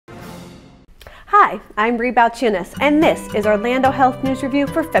Hi, I'm Bree Balchunas, and this is Orlando Health News Review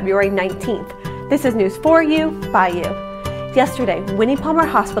for February 19th. This is news for you, by you. Yesterday, Winnie Palmer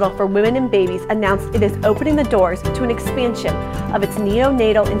Hospital for Women and Babies announced it is opening the doors to an expansion of its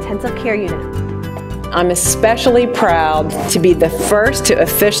neonatal intensive care unit. I'm especially proud to be the first to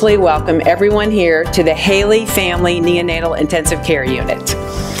officially welcome everyone here to the Haley Family Neonatal Intensive Care Unit.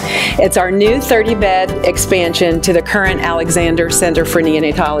 It's our new 30-bed expansion to the current Alexander Center for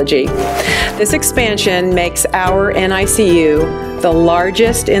Neonatology. This expansion makes our NICU the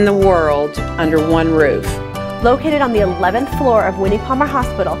largest in the world under one roof. Located on the 11th floor of Winnie Palmer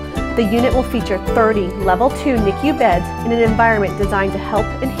Hospital, the unit will feature 30 Level 2 NICU beds in an environment designed to help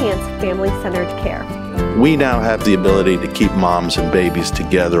enhance family-centered care. We now have the ability to keep moms and babies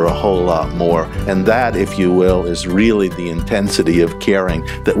together a whole lot more, and that, if you will, is really the intensity of caring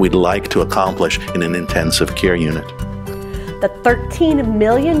that we'd like to accomplish in an intensive care unit. The $13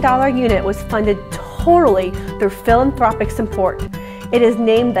 million unit was funded totally through philanthropic support. It is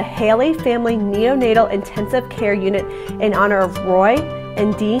named the Haley Family Neonatal Intensive Care Unit in honor of Roy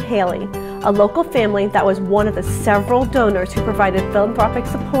and Dee Haley, a local family that was one of the several donors who provided philanthropic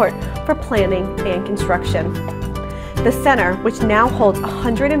support for planning and construction. The center, which now holds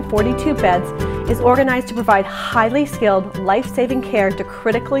 142 beds, is organized to provide highly skilled, life-saving care to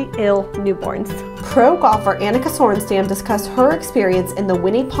critically ill newborns. Pro golfer Annika Sorenstam discussed her experience in the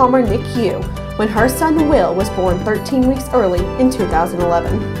Winnie Palmer NICU when her son Will was born 13 weeks early in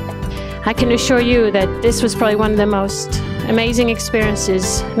 2011. I can assure you that this was probably one of the most amazing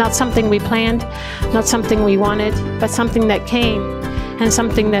experiences. Not something we planned, not something we wanted, but something that came and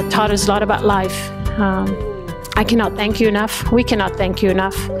something that taught us a lot about life. I cannot thank you enough. We cannot thank you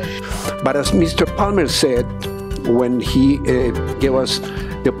enough. But as Mr. Palmer said, when he gave us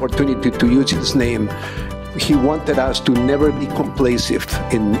the opportunity to use his name, he wanted us to never be complacent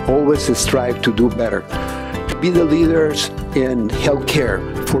and always strive to do better. To be the leaders in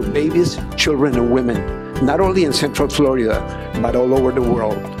healthcare for babies, children, and women, not only in Central Florida, but all over the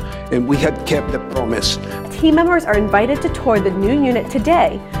world. And we had kept the promise. Team members are invited to tour the new unit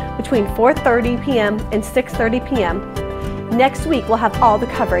today between 4:30 p.m. and 6:30 p.m. Next week, we'll have all the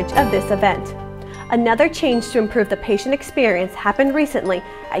coverage of this event. Another change to improve the patient experience happened recently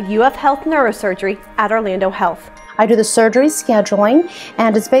at UF Health Neurosurgery at Orlando Health. I do the surgery scheduling,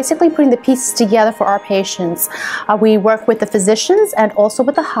 and it's basically putting the pieces together for our patients. We work with the physicians and also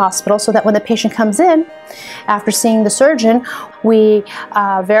with the hospital so that when the patient comes in, after seeing the surgeon, we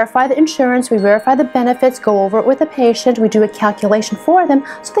verify the insurance, we verify the benefits, go over it with the patient, we do a calculation for them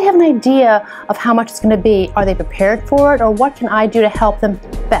so they have an idea of how much it's going to be. Are they prepared for it, or what can I do to help them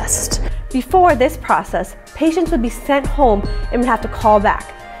best? Before this process, patients would be sent home and would have to call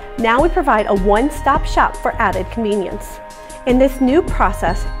back. Now we provide a one-stop shop for added convenience. In this new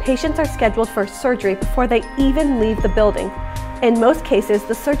process, patients are scheduled for surgery before they even leave the building. In most cases,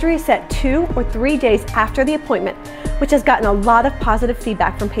 the surgery is set 2 or 3 days after the appointment, which has gotten a lot of positive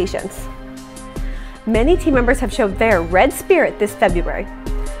feedback from patients. Many team members have showed their red spirit this February.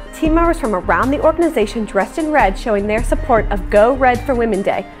 Team members from around the organization dressed in red showing their support of Go Red for Women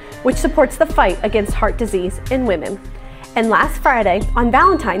Day, which supports the fight against heart disease in women. And last Friday, on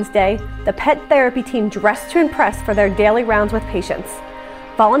Valentine's Day, the pet therapy team dressed to impress for their daily rounds with patients.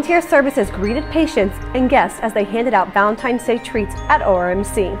 Volunteer services greeted patients and guests as they handed out Valentine's Day treats at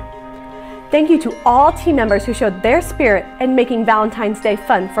ORMC. Thank you to all team members who showed their spirit in making Valentine's Day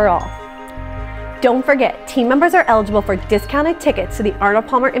fun for all. Don't forget, team members are eligible for discounted tickets to the Arnold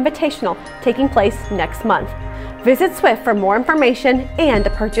Palmer Invitational taking place next month. Visit Swift for more information and to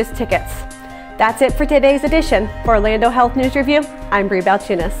purchase tickets. That's it for today's edition. For Orlando Health News Review, I'm Bree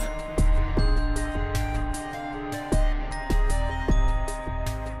Balchunas.